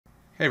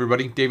Hey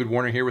everybody, David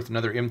Warner here with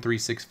another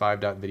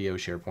M365.video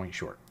SharePoint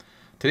short.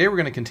 Today we're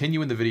going to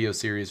continue in the video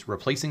series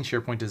Replacing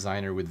SharePoint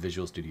Designer with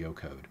Visual Studio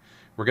Code.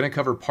 We're going to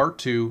cover part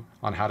 2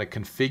 on how to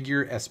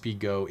configure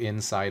SPGo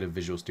inside of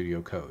Visual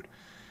Studio Code.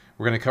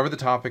 We're going to cover the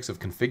topics of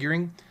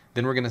configuring,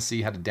 then we're going to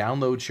see how to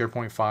download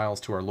SharePoint files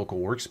to our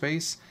local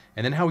workspace,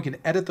 and then how we can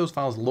edit those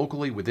files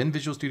locally within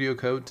Visual Studio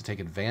Code to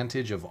take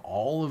advantage of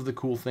all of the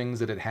cool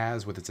things that it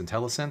has with its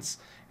IntelliSense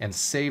and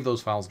save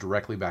those files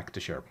directly back to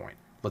SharePoint.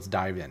 Let's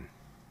dive in.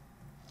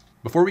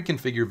 Before we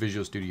configure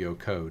Visual Studio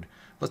Code,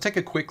 let's take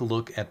a quick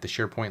look at the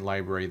SharePoint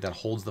library that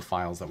holds the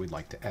files that we'd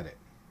like to edit.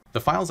 The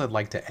files I'd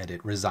like to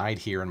edit reside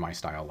here in my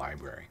style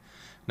library.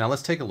 Now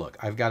let's take a look.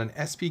 I've got an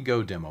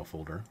SPGo demo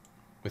folder.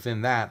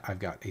 Within that, I've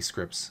got a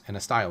scripts and a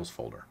styles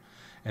folder.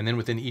 And then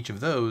within each of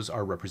those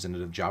are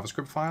representative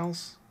JavaScript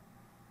files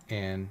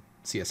and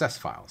CSS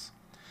files.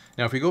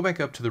 Now if we go back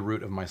up to the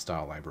root of my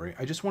style library,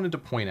 I just wanted to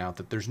point out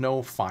that there's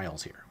no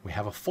files here. We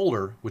have a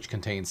folder which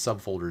contains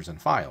subfolders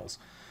and files.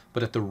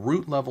 But at the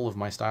root level of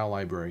my style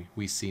library,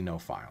 we see no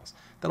files.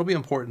 That'll be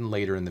important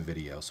later in the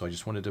video, so I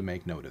just wanted to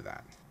make note of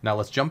that. Now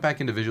let's jump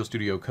back into Visual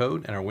Studio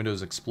Code and our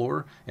Windows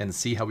Explorer and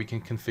see how we can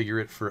configure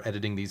it for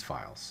editing these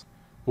files.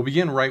 We'll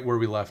begin right where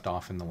we left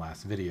off in the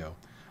last video.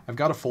 I've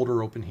got a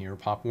folder open here,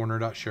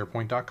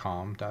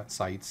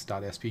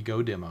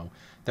 popwarner.sharepoint.com.sites.spgodemo,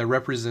 that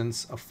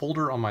represents a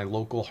folder on my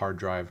local hard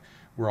drive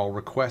where I'll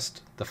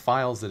request the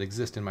files that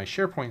exist in my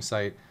SharePoint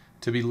site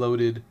to be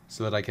loaded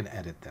so that I can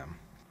edit them.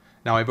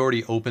 Now I've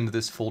already opened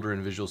this folder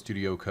in Visual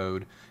Studio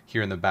Code.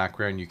 Here in the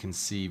background you can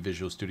see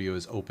Visual Studio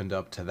is opened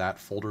up to that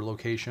folder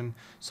location.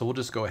 So we'll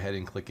just go ahead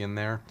and click in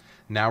there.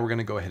 Now we're going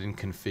to go ahead and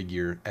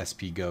configure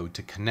SPGo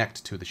to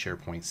connect to the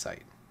SharePoint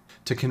site.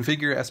 To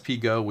configure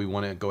SPGo, we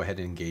want to go ahead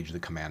and engage the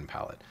command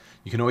palette.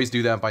 You can always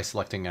do that by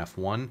selecting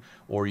F1,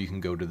 or you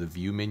can go to the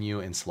View menu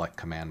and select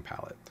Command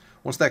Palette.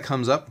 Once that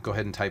comes up, go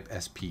ahead and type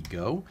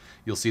SPGo.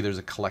 You'll see there's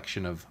a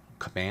collection of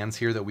commands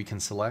here that we can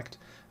select.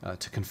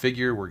 To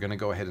configure, we're going to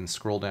go ahead and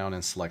scroll down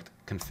and select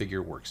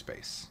Configure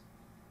Workspace.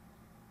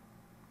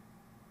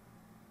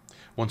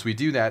 Once we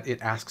do that,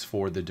 it asks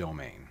for the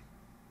domain.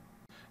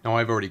 Now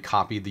I've already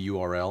copied the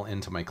URL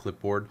into my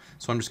clipboard,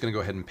 so I'm just going to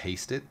go ahead and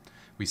paste it.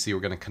 We see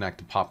we're going to connect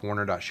to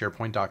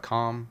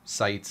popwarner.sharepoint.com,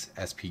 sites,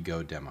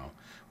 SPGo demo.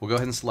 We'll go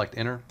ahead and select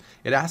enter.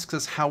 It asks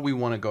us how we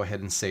want to go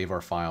ahead and save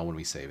our file when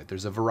we save it.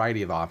 There's a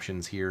variety of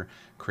options here.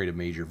 Create a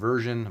major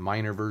version, a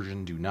minor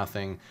version, do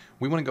nothing.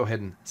 We want to go ahead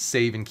and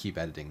save and keep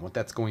editing. What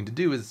that's going to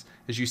do is,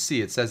 as you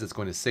see, it says it's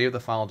going to save the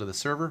file to the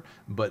server,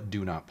 but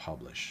do not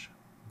publish.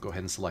 Go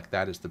ahead and select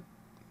that as the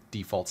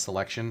default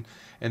selection.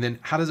 And then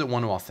how does it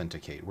want to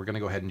authenticate? We're going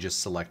to go ahead and just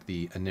select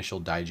the initial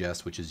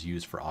digest, which is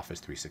used for Office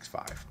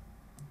 365.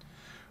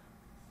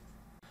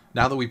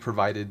 Now that we've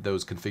provided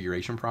those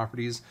configuration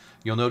properties,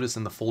 you'll notice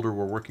in the folder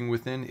we're working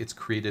within, it's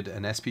created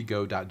an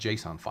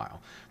spgo.json file.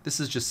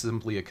 This is just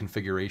simply a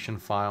configuration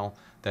file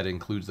that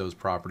includes those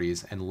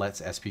properties and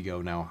lets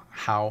SPGo know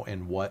how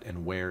and what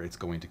and where it's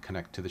going to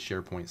connect to the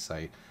SharePoint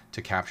site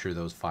to capture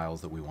those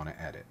files that we want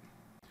to edit.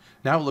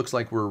 Now it looks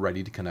like we're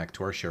ready to connect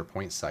to our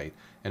SharePoint site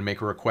and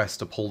make a request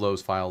to pull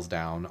those files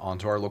down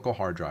onto our local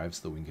hard drive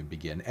so that we can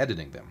begin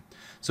editing them.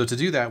 So to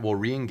do that, we'll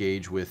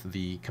re-engage with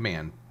the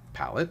command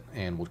palette,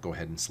 and we'll go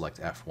ahead and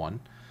select F1,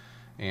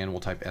 and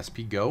we'll type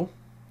SPGo,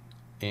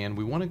 and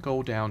we want to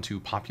go down to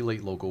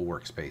populate local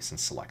workspace and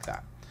select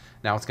that.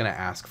 Now it's going to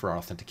ask for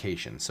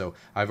authentication, so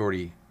I've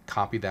already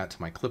copied that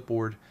to my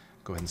clipboard.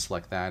 Go ahead and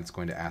select that. It's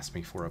going to ask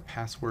me for a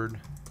password.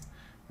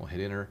 We'll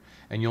hit enter,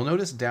 and you'll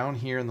notice down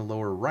here in the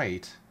lower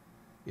right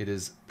it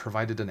is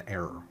provided an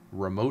error: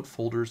 remote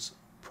folders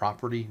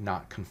property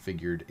not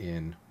configured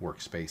in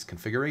workspace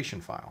configuration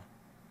file.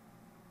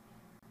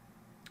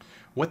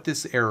 What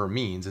this error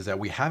means is that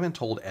we haven't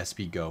told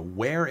SPGo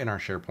where in our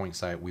SharePoint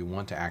site we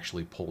want to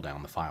actually pull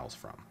down the files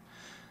from.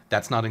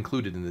 That's not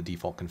included in the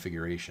default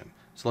configuration.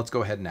 So let's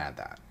go ahead and add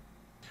that.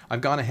 I've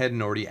gone ahead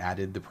and already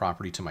added the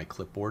property to my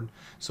clipboard.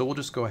 So we'll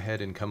just go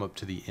ahead and come up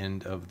to the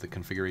end of the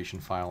configuration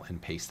file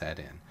and paste that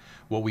in.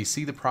 What we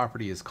see the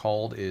property is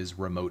called is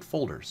remote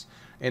folders.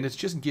 And it's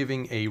just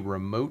giving a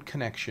remote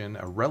connection,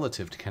 a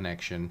relative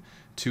connection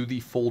to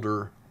the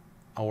folder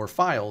or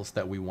files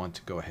that we want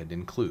to go ahead and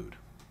include.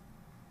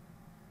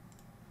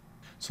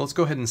 So let's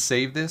go ahead and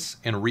save this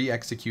and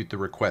re-execute the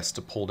request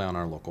to pull down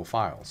our local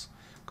files.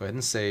 Go ahead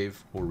and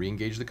save, we'll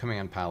re-engage the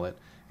command palette,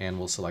 and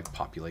we'll select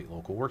populate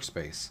local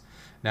workspace.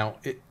 Now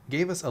it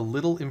gave us a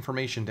little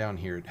information down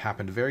here. It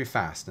happened very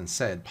fast and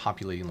said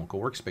populating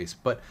local workspace,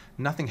 but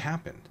nothing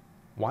happened.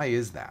 Why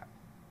is that?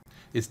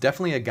 It's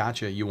definitely a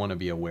gotcha you want to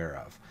be aware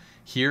of.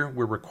 Here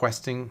we're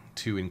requesting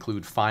to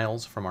include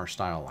files from our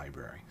style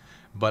library,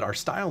 but our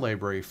style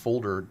library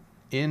folder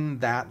in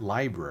that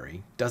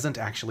library doesn't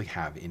actually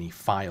have any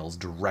files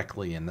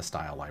directly in the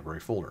style library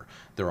folder.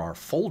 There are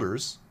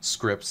folders,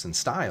 scripts, and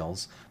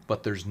styles,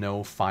 but there's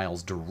no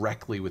files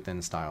directly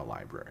within style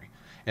library.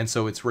 And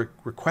so it's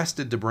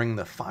requested to bring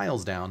the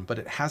files down, but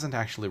it hasn't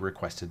actually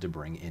requested to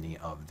bring any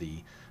of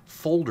the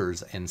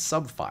folders and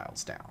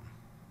subfiles down.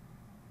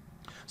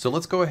 So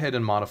let's go ahead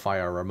and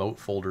modify our remote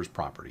folders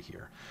property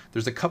here.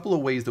 There's a couple of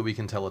ways that we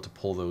can tell it to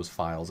pull those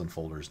files and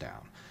folders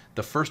down.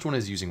 The first one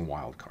is using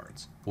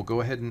wildcards. We'll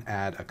go ahead and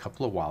add a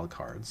couple of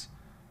wildcards.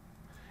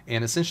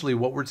 And essentially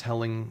what we're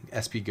telling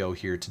SPGo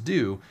here to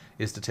do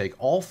is to take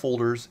all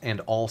folders and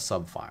all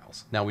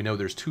subfiles. Now we know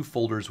there's two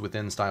folders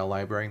within Style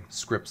Library,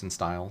 scripts and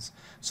styles.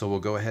 So we'll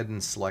go ahead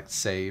and select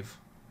Save.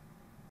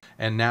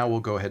 And now we'll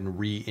go ahead and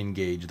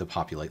re-engage the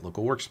Populate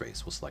Local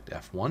Workspace. We'll select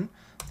F1,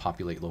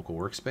 Populate Local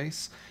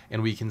Workspace,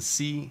 and we can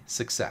see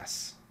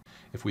success.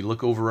 If we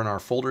look over in our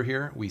folder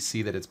here, we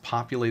see that it's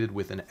populated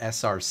with an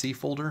SRC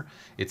folder.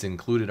 It's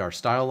included our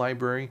style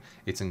library.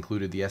 It's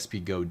included the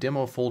SPGo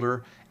demo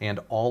folder and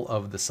all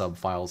of the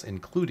subfiles,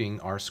 including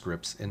our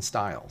scripts and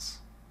styles.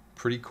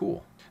 Pretty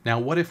cool. Now,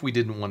 what if we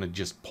didn't want to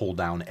just pull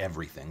down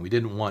everything? We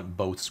didn't want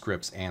both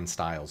scripts and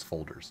styles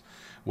folders.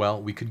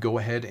 Well, we could go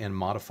ahead and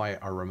modify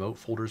our remote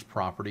folders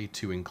property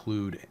to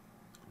include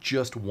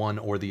just one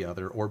or the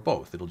other or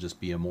both. It'll just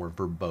be a more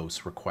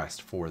verbose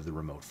request for the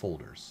remote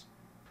folders.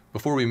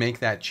 Before we make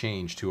that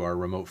change to our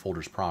remote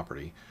folders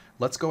property,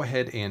 let's go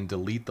ahead and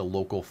delete the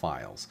local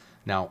files.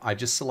 Now, I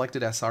just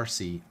selected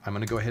SRC. I'm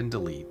going to go ahead and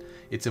delete.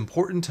 It's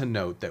important to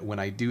note that when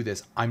I do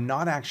this, I'm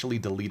not actually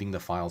deleting the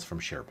files from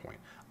SharePoint.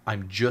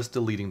 I'm just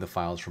deleting the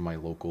files from my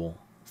local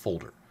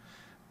folder.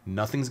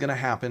 Nothing's going to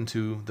happen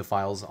to the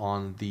files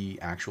on the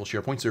actual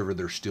SharePoint server.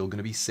 They're still going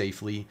to be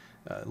safely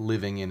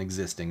living and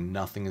existing.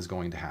 Nothing is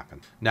going to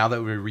happen. Now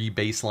that we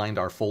re-baselined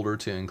our folder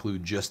to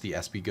include just the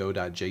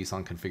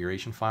spgo.json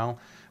configuration file,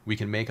 we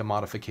can make a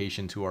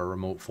modification to our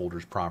remote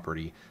folders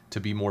property to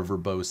be more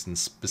verbose and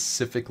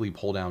specifically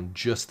pull down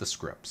just the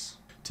scripts.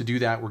 To do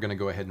that, we're going to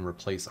go ahead and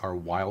replace our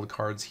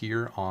wildcards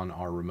here on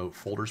our remote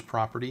folders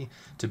property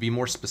to be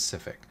more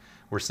specific.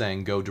 We're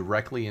saying go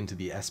directly into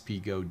the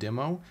SPGo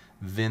demo,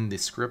 then the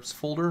scripts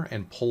folder,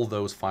 and pull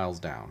those files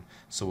down.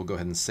 So we'll go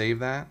ahead and save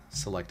that,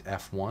 select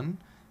F1,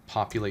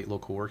 populate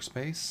local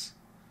workspace,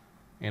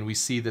 and we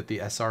see that the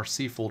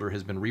SRC folder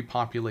has been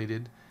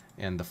repopulated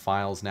and the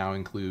files now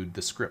include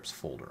the scripts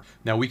folder.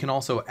 Now we can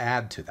also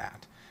add to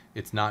that.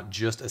 It's not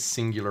just a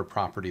singular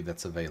property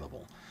that's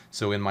available.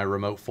 So in my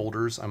remote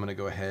folders, I'm going to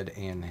go ahead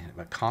and hit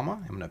a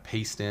comma. I'm going to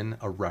paste in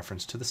a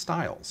reference to the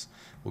styles.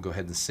 We'll go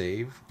ahead and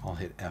save. I'll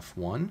hit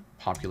F1,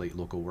 populate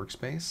local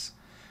workspace.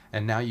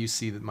 And now you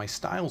see that my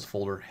styles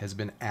folder has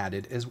been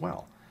added as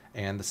well.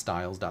 And the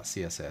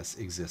styles.css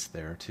exists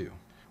there too.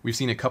 We've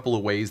seen a couple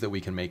of ways that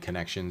we can make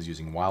connections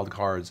using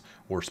wildcards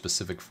or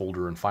specific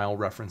folder and file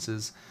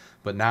references,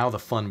 but now the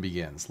fun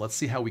begins. Let's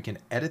see how we can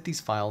edit these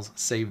files,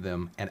 save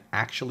them, and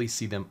actually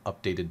see them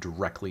updated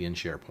directly in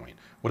SharePoint.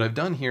 What I've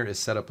done here is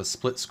set up a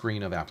split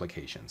screen of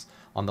applications.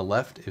 On the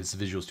left is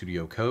Visual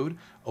Studio Code,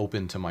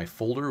 open to my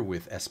folder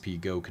with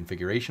SPGo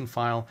configuration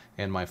file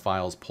and my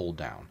files pulled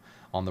down.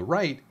 On the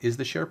right is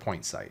the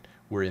SharePoint site.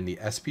 We're in the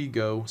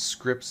SPGo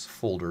scripts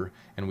folder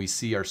and we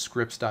see our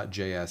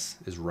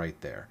scripts.js is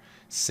right there.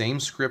 Same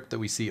script that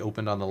we see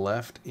opened on the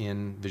left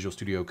in Visual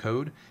Studio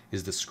Code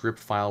is the script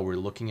file we're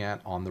looking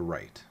at on the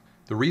right.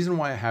 The reason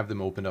why I have them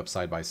opened up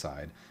side by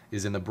side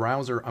is in the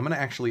browser, I'm going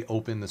to actually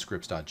open the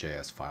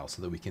scripts.js file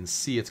so that we can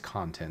see its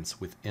contents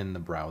within the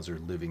browser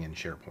living in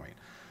SharePoint.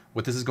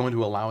 What this is going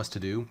to allow us to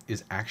do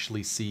is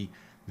actually see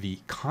the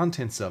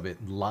contents of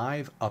it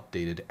live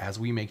updated as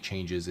we make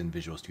changes in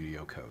Visual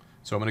Studio Code.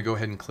 So I'm going to go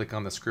ahead and click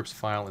on the scripts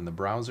file in the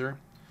browser,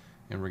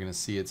 and we're going to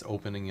see it's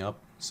opening up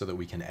so that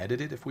we can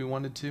edit it if we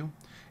wanted to.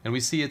 And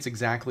we see it's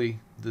exactly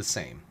the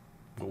same.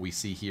 What we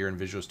see here in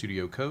Visual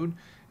Studio Code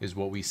is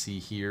what we see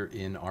here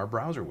in our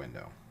browser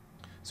window.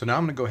 So now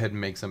I'm going to go ahead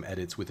and make some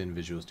edits within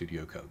Visual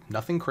Studio Code.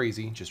 Nothing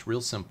crazy, just real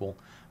simple.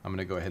 I'm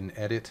going to go ahead and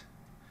edit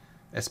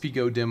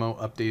SPGo demo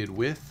updated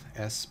with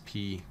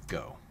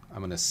SPGo. I'm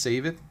going to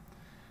save it.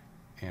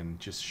 And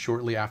just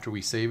shortly after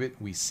we save it,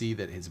 we see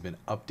that it's been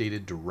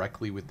updated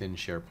directly within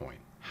SharePoint.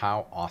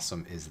 How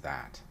awesome is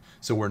that?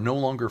 So we're no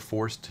longer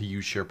forced to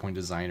use SharePoint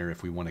Designer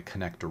if we want to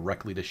connect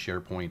directly to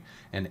SharePoint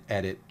and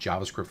edit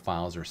JavaScript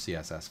files or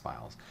CSS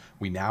files.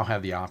 We now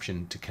have the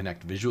option to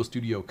connect Visual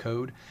Studio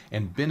Code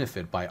and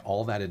benefit by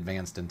all that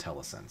advanced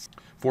IntelliSense.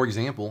 For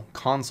example,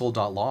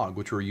 console.log,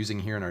 which we're using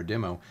here in our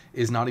demo,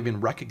 is not even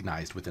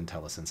recognized with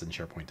IntelliSense in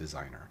SharePoint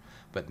Designer.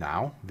 But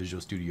now, Visual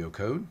Studio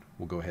Code,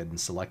 we'll go ahead and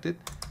select it.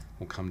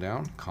 We'll come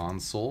down,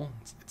 console,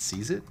 it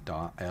sees it,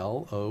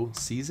 .lo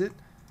sees it.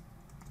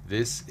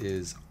 This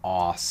is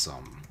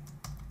awesome.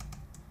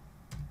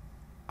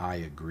 I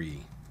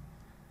agree.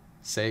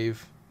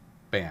 Save,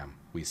 bam,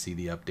 we see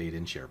the update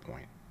in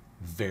SharePoint.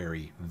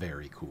 Very,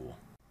 very cool.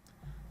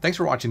 Thanks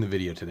for watching the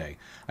video today.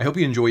 I hope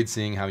you enjoyed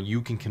seeing how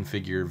you can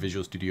configure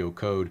Visual Studio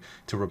Code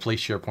to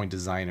replace SharePoint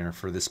Designer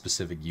for this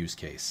specific use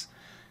case.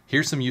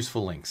 Here's some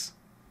useful links.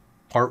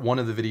 Part 1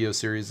 of the video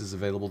series is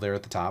available there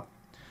at the top.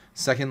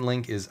 Second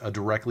link is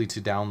directly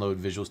to download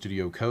Visual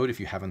Studio Code if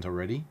you haven't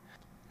already.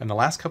 And the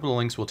last couple of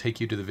links will take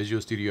you to the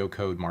Visual Studio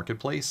Code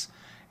Marketplace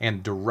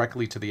and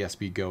directly to the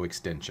SPGo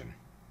extension.